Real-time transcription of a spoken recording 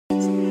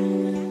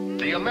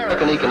The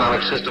American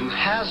economic system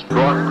has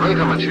brought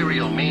greater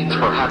material means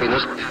for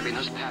happiness.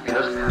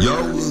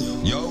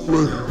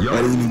 YOLA,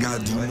 I ain't even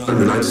gotta do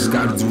nothing, I just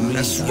gotta do me.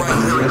 That's right.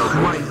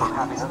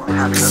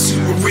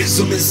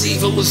 Consumerism is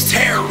evil as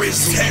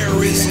terrorism.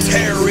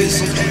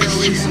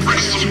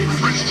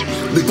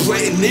 They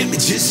playing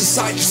images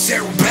inside your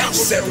cerebellum. I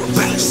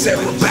said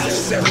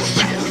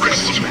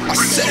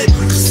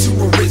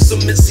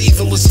consumerism is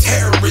evil as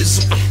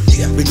terrorism.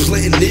 Yeah, they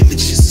playing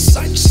images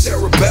inside your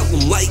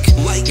cerebellum. Like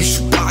you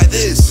should buy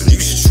this and you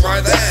should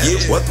try that.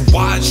 Yeah,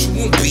 otherwise you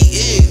won't be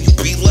in,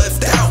 you'll be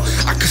left out.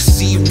 I can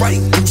see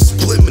right through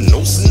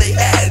subliminals and they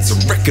ads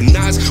and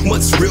recognize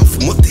what's real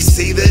from what they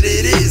say that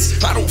it is.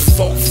 I don't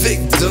fall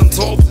victim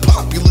to all the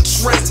popular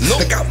trends.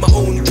 I got my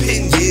own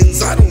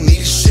opinions, I don't need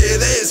to share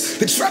theirs.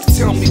 They try to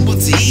tell me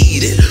what to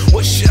eat and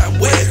what should I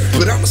wear,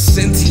 but I'm a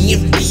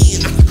sentient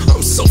being,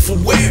 I'm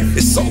self-aware.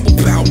 It's all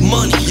about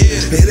money,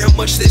 and how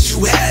much that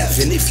you have.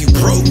 And if you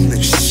broke,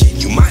 then shit,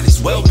 you might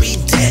as well be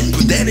dead.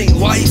 But that ain't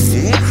life,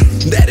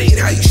 that ain't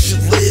how you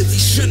should live. You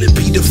shouldn't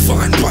be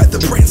defined by the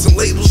brands and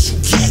labels you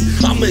get.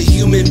 I'm a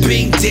human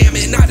being, damn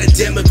it, not a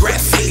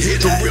demographic.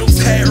 The real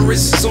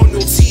terrorist is on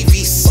your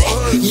TV set.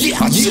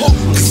 Yeah.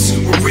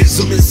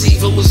 Consumerism is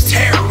evil as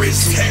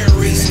terrorism.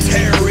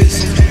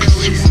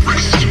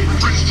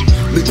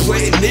 They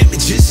playing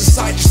images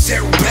inside your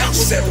cerebellum.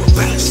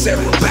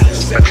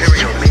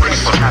 Material means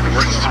for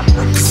happiness.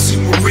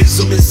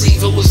 Consumerism is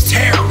evil as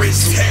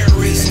terrorism.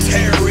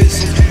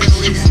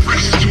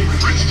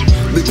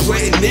 They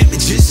playing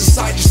images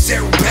inside your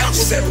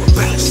cerebellum.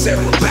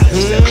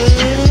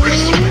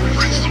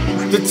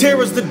 The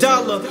terror is the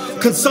dollar.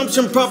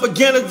 Consumption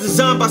propaganda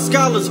designed by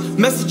scholars.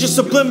 Messages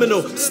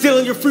subliminal.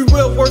 Stealing your free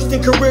will worse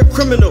than career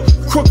criminal.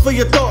 Crook for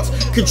your thoughts.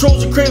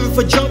 Controls your craving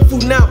for junk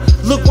food now.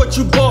 Look what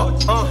you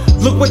bought.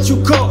 Look what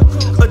you caught.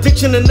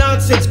 Addiction to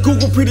nonsense.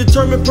 Google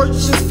predetermined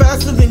purchases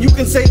faster than you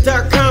can say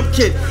 .com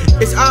kid.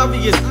 It's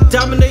obvious.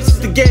 Dominates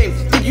the game.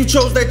 Think you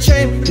chose that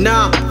chain?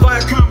 Nah.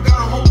 Viacom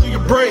got a hold of your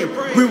brain.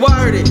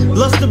 Rewired it.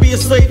 Lust to be a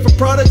slave for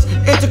products.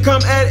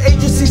 Intercom ad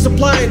agency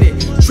supplying it.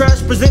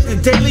 Trash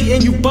presented daily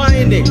and you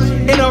buying it.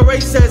 NRA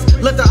says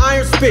let the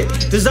iron spit.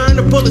 Design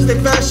the bullets, they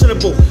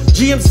fashionable.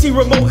 GMC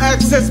remote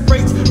access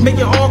brakes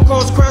making all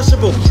cars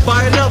crashable.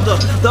 Buy another.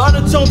 The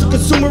undertone to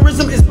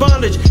consumerism is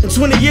bondage. In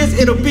 20 years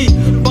it'll be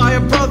buy a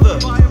brother.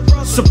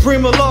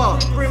 Supreme law.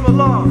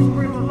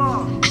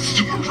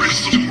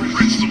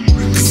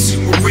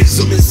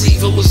 Consumerism is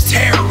evil as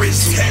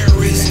terrorism.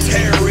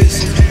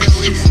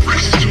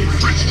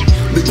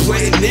 They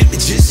playing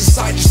images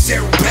inside your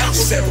cerebellum.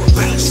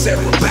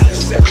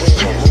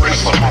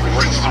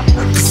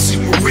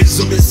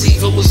 Consumerism is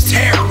evil as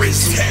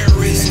terrorism.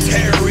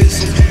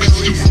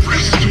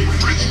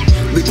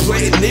 They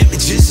playing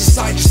images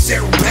inside your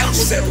cerebellum.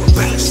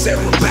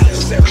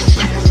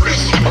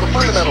 Well, the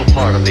fundamental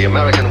part of the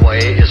American way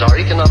is our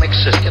economic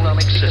system.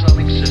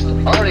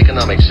 Our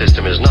economic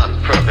system is not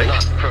perfect.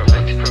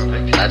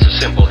 That's a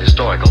simple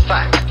historical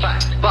fact.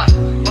 But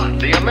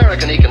the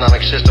American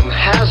economic system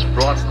has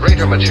brought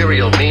greater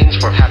material means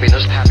for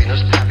happiness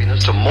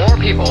to more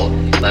people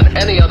than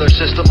any other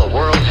system the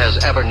world has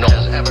ever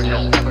known.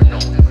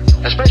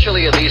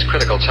 Especially in these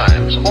critical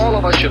times, all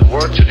of us should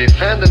work to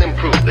defend and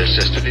improve this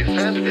system.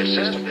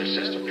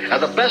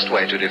 And the best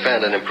way to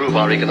defend and improve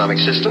our economic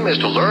system is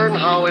to learn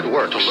how it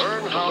works. To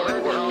learn how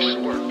it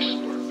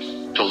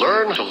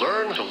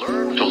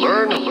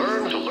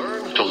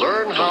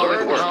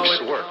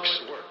works.